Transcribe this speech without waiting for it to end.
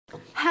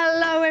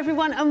Hello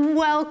everyone and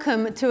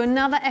welcome to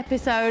another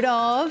episode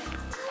of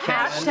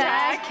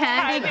Hashtag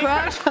Candy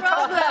Crush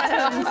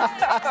Problems.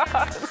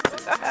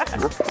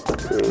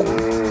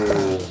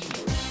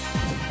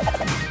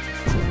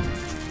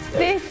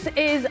 This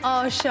is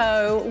our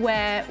show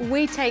where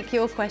we take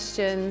your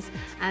questions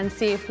and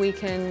see if we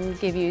can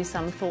give you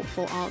some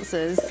thoughtful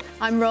answers.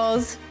 I'm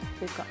Roz.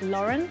 We've got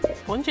Lauren.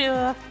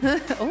 Bonjour.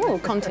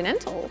 Oh,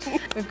 continental.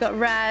 We've got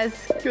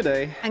Raz. Good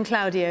day. And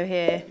Claudio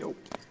here. Yo.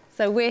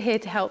 So we're here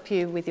to help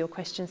you with your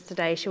questions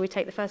today. Shall we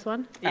take the first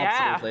one? Yeah.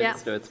 Absolutely,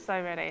 let's do it.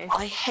 So ready.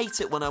 I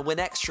hate it when I win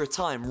extra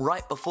time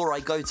right before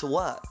I go to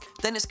work.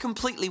 Then it's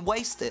completely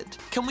wasted.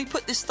 Can we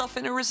put this stuff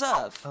in a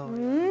reserve?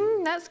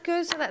 That's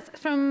good. So that's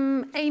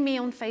from Amy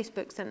on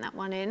Facebook, sent that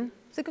one in.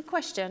 It's a good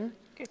question.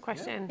 Good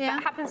question. Yeah.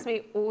 That happens to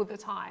me all the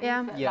time.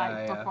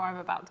 Yeah. Before I'm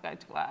about to go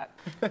to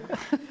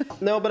work.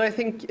 No, but I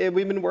think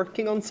we've been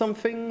working on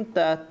something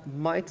that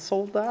might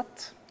solve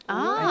that.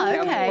 I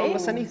can't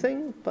promise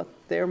anything, but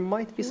there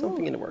might be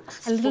something in the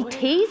works. A little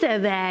teaser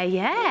there,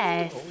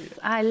 yes.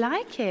 I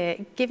like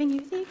it. Giving you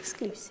the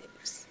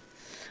exclusives.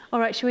 All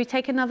right, shall we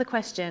take another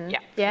question? Yeah.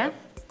 Yeah?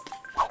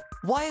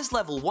 Why is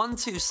level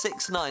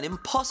 1269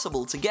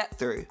 impossible to get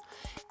through?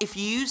 If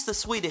you use the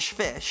Swedish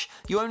fish,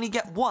 you only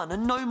get one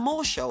and no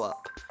more show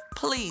up.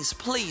 Please,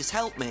 please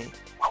help me.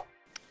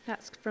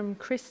 That's from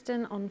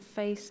Kristen on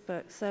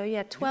Facebook. So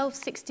yeah,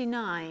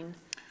 1269.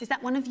 Is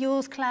that one of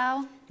yours,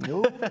 Clau?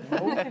 No,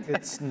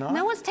 it's not.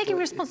 No one's taking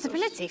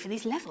responsibility for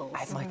these levels.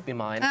 That might be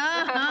mine.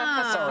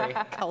 Sorry.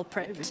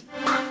 Culprit.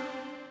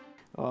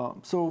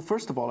 So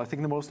first of all, I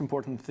think the most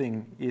important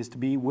thing is to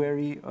be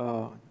wary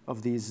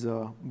of these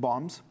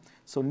bombs.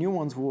 So new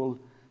ones will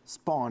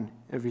spawn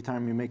every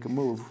time you make a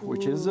move,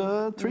 which is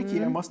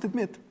tricky, I must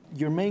admit.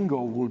 Your main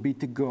goal will be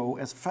to go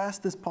as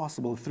fast as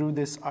possible through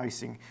this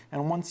icing.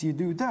 And once you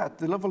do that,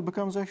 the level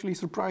becomes actually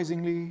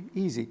surprisingly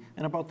easy.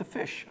 And about the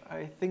fish,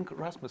 I think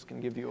Rasmus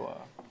can give you a...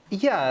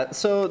 Yeah,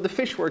 so the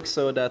fish works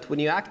so that when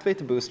you activate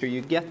the booster,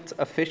 you get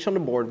a fish on the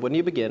board when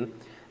you begin.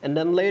 And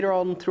then later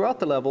on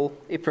throughout the level,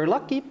 if you're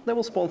lucky, they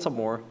will spawn some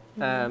more.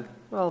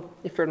 Well,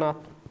 if you're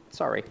not,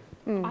 sorry.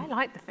 I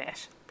like the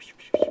fish.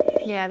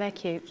 Yeah, they're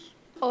cute.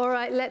 All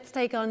right, let's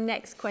take our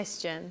next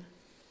question.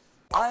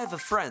 I have a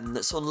friend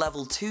that's on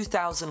level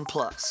 2000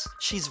 plus.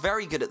 She's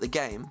very good at the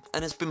game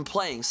and has been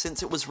playing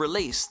since it was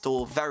released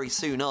or very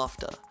soon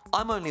after.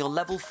 I'm only on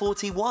level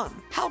 41.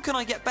 How can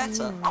I get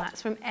better?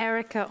 That's from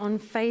Erica on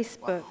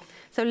Facebook.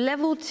 So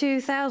level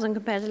 2000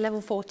 compared to level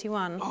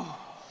 41.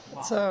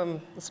 It's a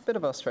bit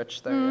of a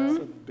stretch there. Yeah. It's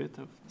a bit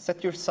of...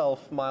 Set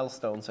yourself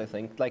milestones, I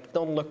think. Like,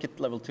 don't look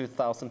at level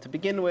 2000 to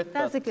begin with.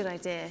 That's a good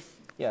idea.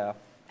 Yeah.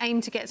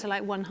 Aim to get to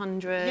like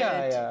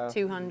 100,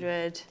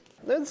 200.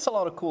 There's a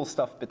lot of cool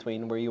stuff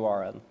between where you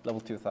are and level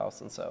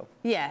 2000, so...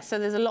 Yeah, so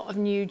there's a lot of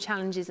new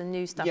challenges and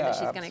new stuff that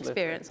she's going to absolutely.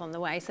 experience on the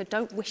way, so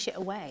don't wish it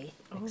away.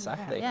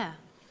 Exactly. Yeah.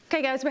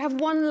 Okay, guys, we have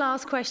one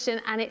last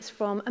question, and it's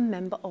from a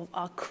member of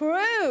our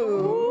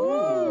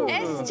crew.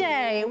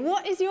 SJ,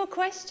 what is your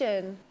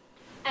question?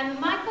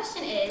 My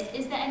question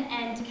is there an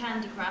end to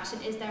Candy Crush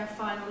and is there a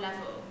final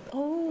level?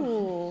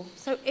 Oh,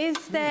 so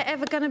is there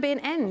ever going to be an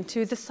end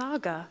to the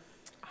saga?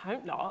 I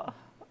hope not.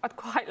 I'd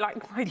quite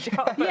like my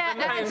job. Yeah,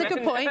 that's a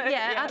good point.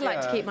 Yeah, I'd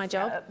like to keep my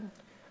job.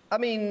 I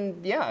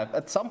mean, yeah,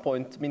 at some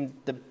point, I mean,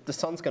 the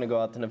sun's going to go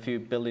out in a few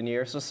billion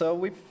years or so.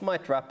 We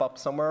might wrap up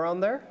somewhere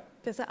around there.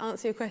 Does that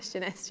answer your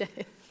question, SJ?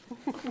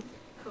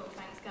 Cool,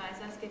 thanks guys,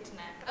 that's good to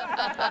know.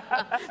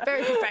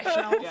 Very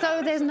professional. Yeah.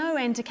 So there's no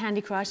end to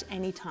Candy Crush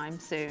anytime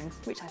soon,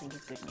 which I think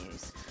is good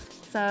news.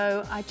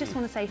 So I just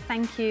want to say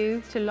thank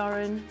you to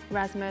Lauren,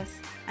 Rasmus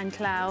and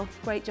Clau.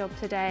 Great job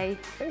today.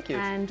 Thank you.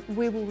 And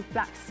we will be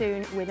back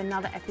soon with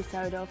another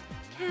episode of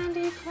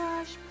Candy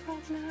Crush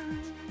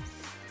Problems.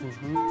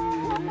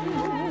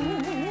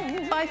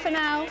 Bye for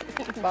now.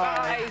 Bye.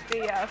 Bye.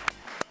 See ya.